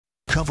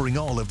Covering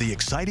all of the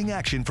exciting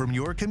action from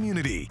your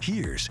community,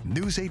 here's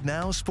News 8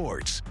 Now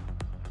Sports.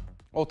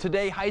 Well,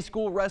 today, high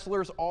school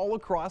wrestlers all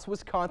across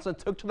Wisconsin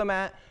took to the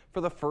mat for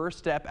the first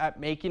step at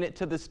making it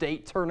to the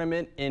state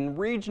tournament in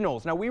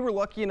regionals. Now, we were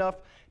lucky enough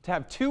to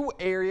have two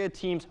area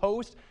teams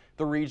host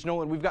the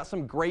regional, and we've got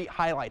some great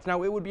highlights.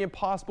 Now, it would be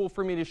impossible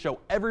for me to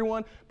show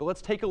everyone, but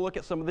let's take a look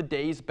at some of the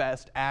day's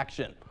best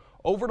action.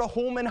 Over to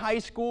Holman High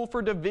School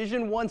for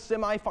Division I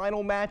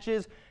semifinal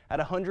matches. At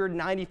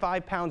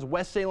 195 pounds,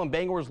 West Salem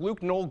Bangor's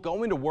Luke Knoll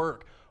going to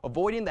work,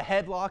 avoiding the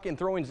headlock and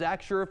throwing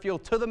Zach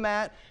Shurefield to the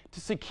mat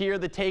to secure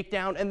the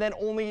takedown. And then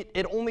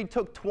it only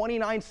took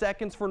 29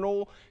 seconds for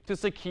Knoll to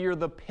secure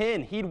the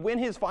pin. He'd win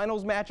his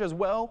finals match as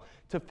well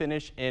to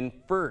finish in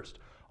first.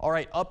 All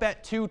right, up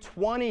at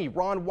 220,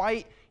 Ron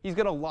White, he's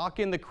going to lock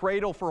in the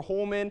cradle for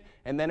Holman,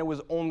 and then it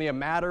was only a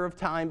matter of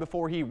time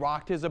before he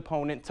rocked his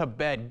opponent to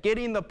bed.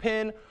 Getting the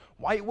pin,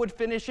 White would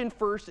finish in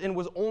first and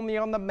was only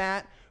on the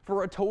mat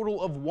for a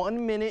total of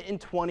 1 minute and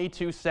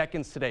 22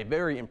 seconds today.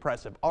 Very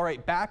impressive. All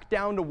right, back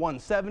down to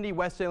 170.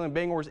 West Salem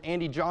Bangor's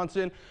Andy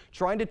Johnson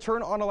trying to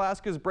turn on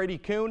Alaska's Brady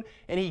Kuhn,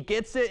 and he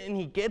gets it and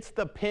he gets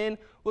the pin.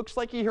 Looks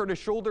like he hurt his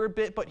shoulder a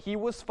bit, but he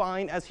was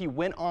fine as he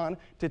went on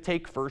to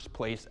take first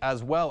place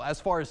as well.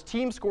 As far as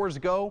team scores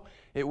go,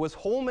 it was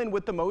Holman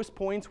with the most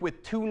points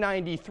with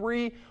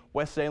 293.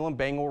 West Salem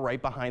Bangor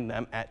right behind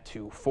them at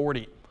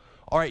 240.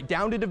 All right,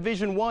 down to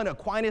Division I,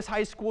 Aquinas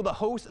High School, the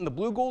hosts and the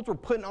Blue Golds were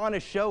putting on a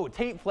show.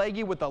 Tate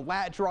Flaggy with a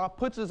lat drop,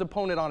 puts his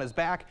opponent on his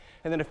back,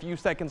 and then a few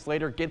seconds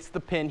later gets the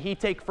pin. He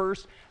take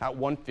first at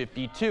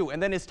 152.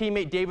 And then his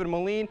teammate David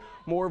Moline,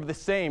 more of the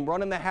same,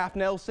 running the half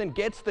Nelson,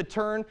 gets the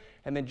turn,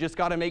 and then just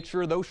got to make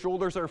sure those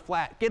shoulders are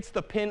flat. Gets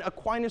the pin.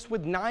 Aquinas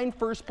with 9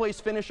 first-place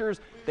finishers,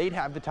 they'd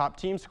have the top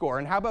team score.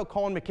 And how about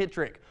Colin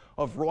McKittrick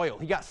of Royal?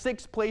 He got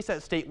 6th place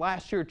at state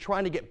last year,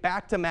 trying to get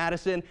back to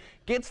Madison,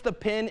 gets the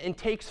pin and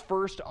takes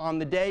first on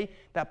the day.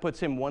 That puts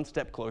him 1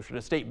 step closer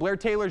to state. Blair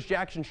Taylor's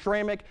Jackson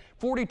Schrammick,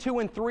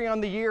 42-3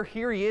 on the year.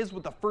 Here he is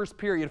with the first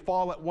period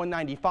fall at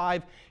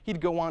 195. He'd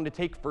go on to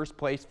take first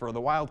place for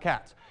the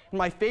Wildcats. And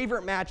my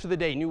favorite match of the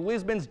day, New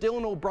Lisbon's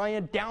Dylan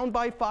O'Brien down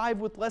by 5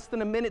 with less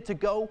than a minute to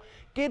go,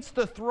 gets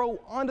the throw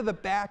onto the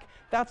back.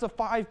 That's a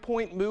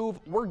 5-point move.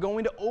 We're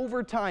going to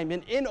overtime,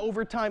 and in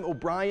overtime,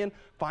 O'Brien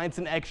finds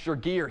an extra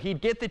gear.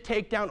 He'd get the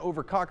takedown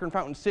over Cochrane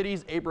Fountain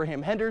City's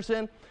Abraham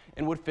Henderson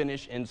and would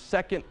finish in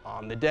second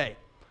on the day.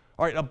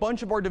 All right, a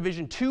bunch of our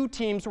Division II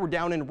teams were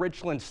down in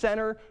Richland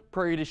Center.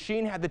 Prairie du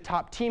Chien had the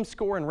top team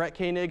score, and Rhett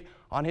Koenig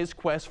on his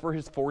quest for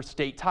his 4th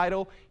state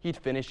title. He'd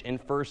finish in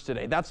first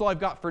today. That's all I've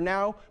got for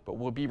now, but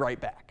we'll be right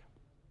back.